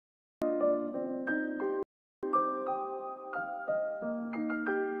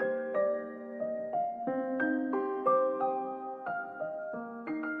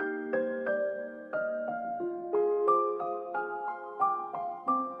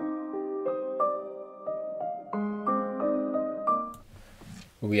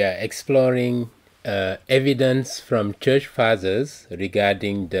We are exploring evidence from church fathers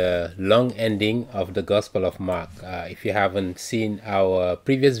regarding the long ending of the Gospel of Mark. If you haven't seen our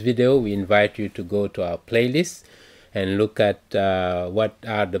previous video, we invite you to go to our playlist and look at what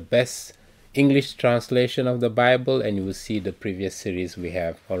are the best English translation of the Bible, and you will see the previous series we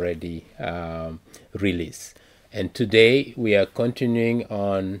have already released. And today we are continuing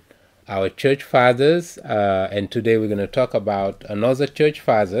on our church fathers, and today we're going to talk about another church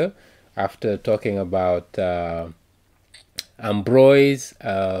father after talking about Ambrose,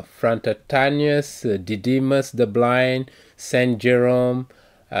 Frantantanius, Didymus the blind, Saint Jerome,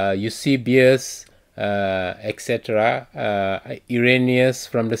 Eusebius, etc., Irenaeus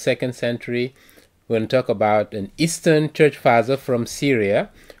from the 2nd century. We're going to talk about an Eastern church father from Syria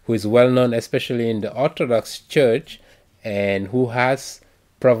who is well known especially in the Orthodox Church and who has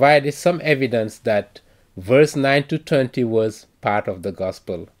provided some evidence that verse 9 to 20 was part of the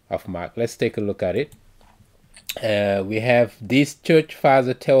Gospel of Mark. Let's take a look at it. We have this church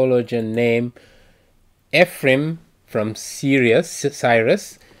father theologian named Ephraim from Cyrus,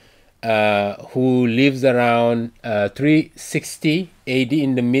 who lives around 360 AD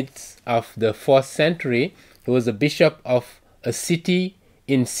in the midst of the 4th century. He was a bishop of a city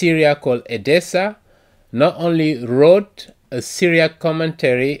in Syria called Edessa. Not only wrote a Syriac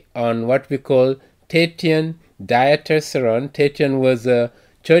commentary on what we call Tatian Diatessaron. Tatian was a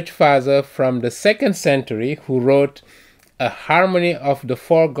church father from the 2nd century who wrote a harmony of the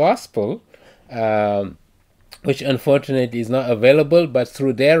 4 Gospels, which unfortunately is not available, but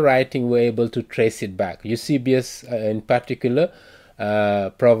through their writing we're able to trace it back. Eusebius in particular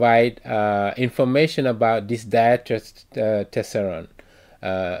provide information about this Diatessaron.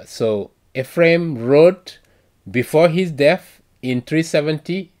 So Ephraim wrote before his death in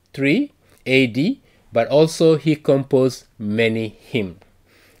 373 AD, but also he composed many hymns.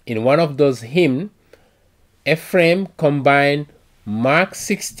 In one of those hymns, Ephraim combined Mark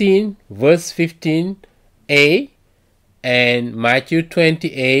 16 verse 15a and Matthew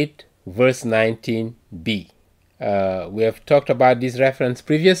 28 verse 19b. We have talked about this reference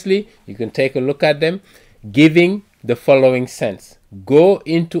previously. You can take a look at them, giving the following sense. Go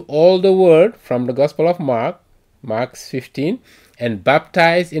into all the world from the Gospel of Mark, Mark 15, and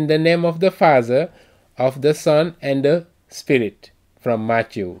baptize in the name of the Father, of the Son, and the Spirit from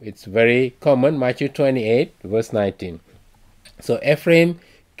Matthew. It's very common, Matthew 28, verse 19. So Ephraim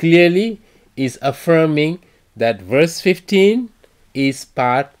clearly is affirming that verse 15 is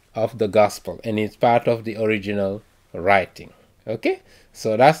part of the Gospel and it's part of the original writing. Okay,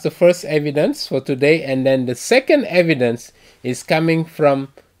 so that's the first evidence for today. And then the second evidence is coming from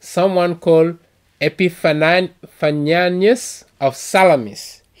someone called Epiphanius of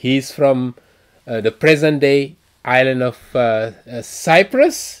Salamis. He's from the present-day island of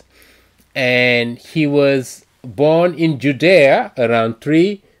Cyprus, and he was born in Judea around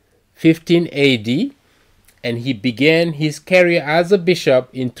 315 AD, and he began his career as a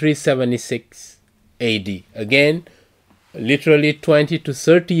bishop in 376 AD. Again, literally 20 to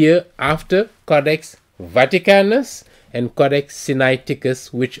 30 years after Codex Vaticanus and Codex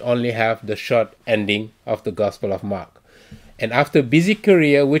Sinaiticus, which only have the short ending of the Gospel of Mark. And after a busy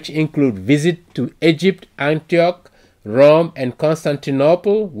career, which include visit to Egypt, Antioch, Rome, and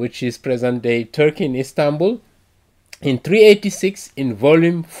Constantinople, which is present-day Turkey in Istanbul, in 386, in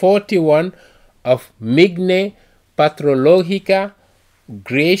volume 41 of Migne Patrologica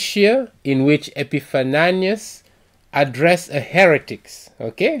Graecia, in which Epiphanius addressed heretics.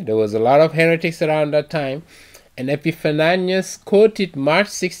 Okay, there was a lot of heretics around that time. And Epiphanius quoted Mark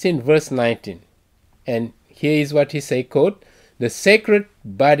 16 verse 19. And here is what he said, quote, the sacred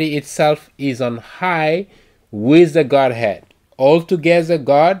body itself is on high with the Godhead. Altogether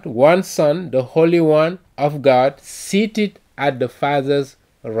God, one Son, the Holy One of God, seated at the Father's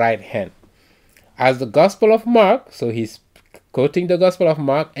right hand. As the Gospel of Mark, so he's quoting the Gospel of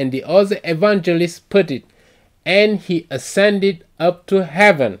Mark, and the other evangelists put it, and he ascended up to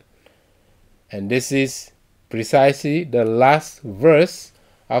heaven. And this is precisely the last verse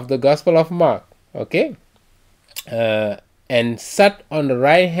of the Gospel of Mark. Okay? And sat on the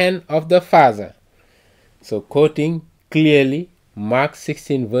right hand of the Father. So quoting clearly Mark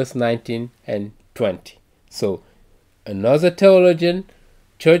 16 verse 19 and 20. So another theologian,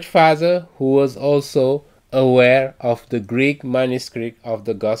 church father, who was also aware of the Greek manuscript of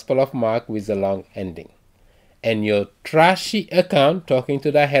the Gospel of Mark with a long ending. And your trashy account, talking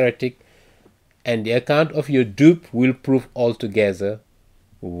to the heretic, and the account of your dupe will prove altogether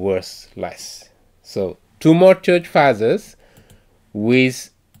worthless. So 2 more church fathers with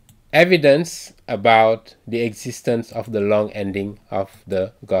evidence about the existence of the long ending of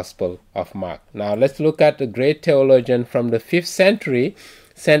the Gospel of Mark. Now let's look at a great theologian from the 5th century,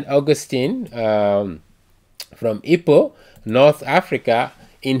 St. Augustine, from Ipoh, North Africa.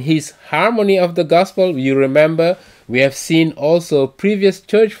 In his Harmony of the Gospel, you remember we have seen also previous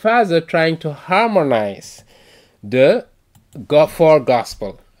church fathers trying to harmonize the four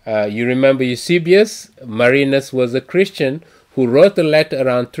Gospel. You remember Eusebius Marinus was a Christian who wrote a letter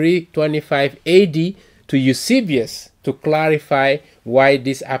around 325 AD to Eusebius to clarify why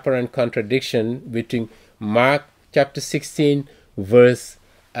this apparent contradiction between Mark chapter 16 verse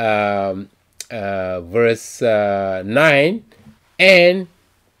 9 and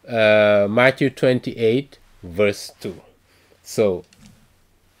Matthew 28 verse 2. So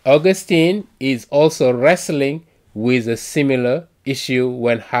Augustine is also wrestling with a similar issue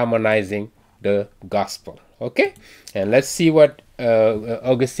when harmonizing the gospel. Okay, and let's see what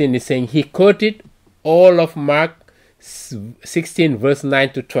Augustine is saying. He quoted all of Mark 16 verse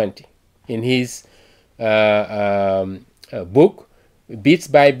 9 to 20 in his book Bits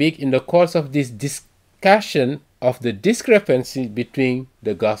by Bit. In the course of this discussion of the discrepancy between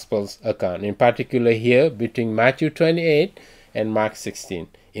the Gospels account, in particular here between Matthew 28 and Mark 16.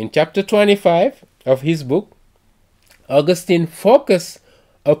 In chapter 25 of his book, Augustine focused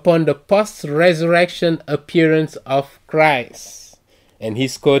upon the post-resurrection appearance of Christ, and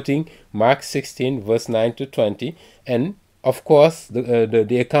he's quoting Mark 16 verse 9 to 20, and of course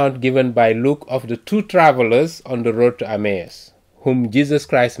the account given by Luke of the two travelers on the road to Emmaus, whom Jesus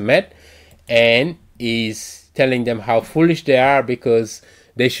Christ met, and is telling them how foolish they are because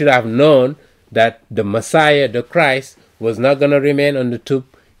they should have known that the Messiah, the Christ, was not going to remain on the tomb.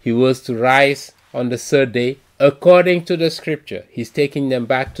 He was to rise on the third day according to the scripture. He's taking them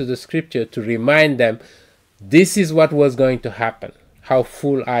back to the scripture to remind them this is what was going to happen. How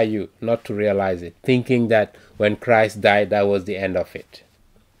fool are you not to realize it, thinking that when Christ died, that was the end of it.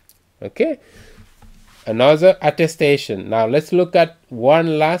 Okay? Another attestation. Now let's look at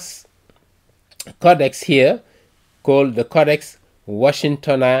one last codex here called the Codex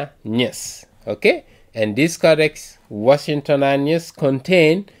Washingtonianus. Okay? And this Codex Washingtonianus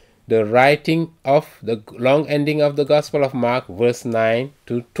contains the writing of the long ending of the Gospel of Mark, verse 9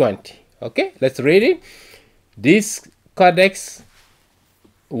 to 20. Okay, let's read it. This codex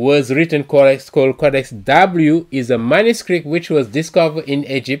was written, called Codex W, is a manuscript which was discovered in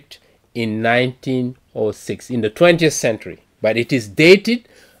Egypt in 1906, in the 20th century. But it is dated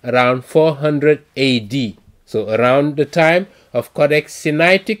around 400 AD. So around the time of Codex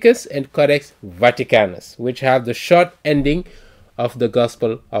Sinaiticus and Codex Vaticanus, which have the short ending of the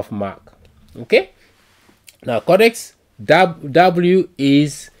Gospel of Mark. Okay, now Codex W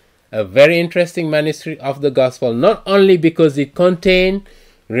is a very interesting manuscript of the Gospel, not only because it contains,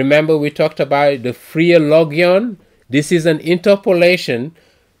 remember we talked about the Phreologion. This is an interpolation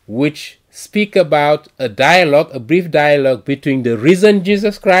which speak about a dialogue, a brief dialogue between the risen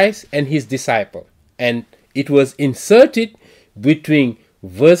Jesus Christ and his disciple, and it was inserted between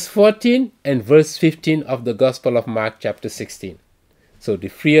verse 14 and verse 15 of the Gospel of Mark chapter 16. So the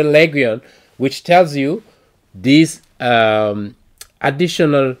Phreologion, which tells you these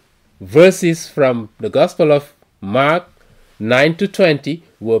additional verses from the Gospel of Mark 9 to 20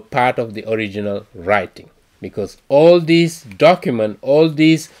 were part of the original writing, because all these documents, all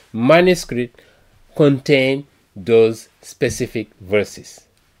these manuscripts contain those specific verses.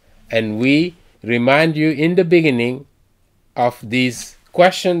 And we remind you in the beginning of this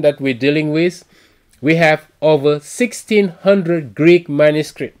question that we're dealing with, we have over 1600 Greek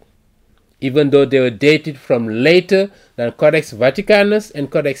manuscripts. Even though they were dated from later than Codex Vaticanus and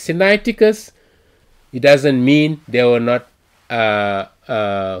Codex Sinaiticus, it doesn't mean they were not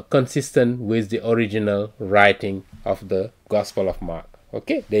consistent with the original writing of the Gospel of Mark.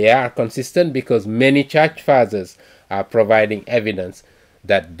 Okay, they are consistent because many church fathers are providing evidence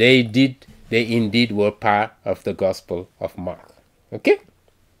that they indeed were part of the Gospel of Mark. Okay,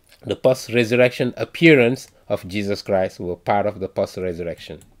 the post-resurrection appearance of Jesus Christ were part of the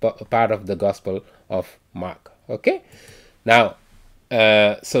post-resurrection, part of the Gospel of Mark. Okay, now,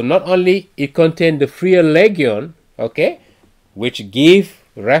 so not only it contained the Phreologion, okay, which give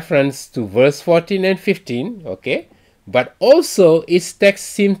reference to verse 14 and 15, okay, but also its text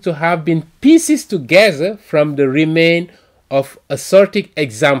seems to have been pieces together from the remain of assortic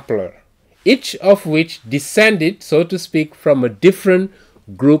exemplar, each of which descended, so to speak, from a different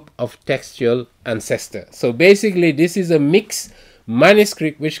group of textual ancestors. So basically this is a mixed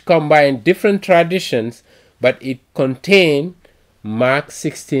manuscript which combine different traditions, but it contains Mark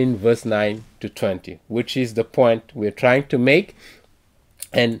 16 verse 9 to 20, which is the point we're trying to make.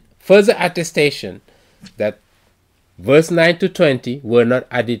 And further attestation that verse 9 to 20 were not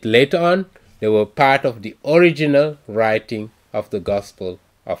added later on. They were part of the original writing of the Gospel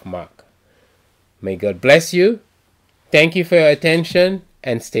of Mark. May God bless you. Thank you for your attention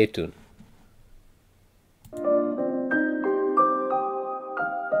and stay tuned.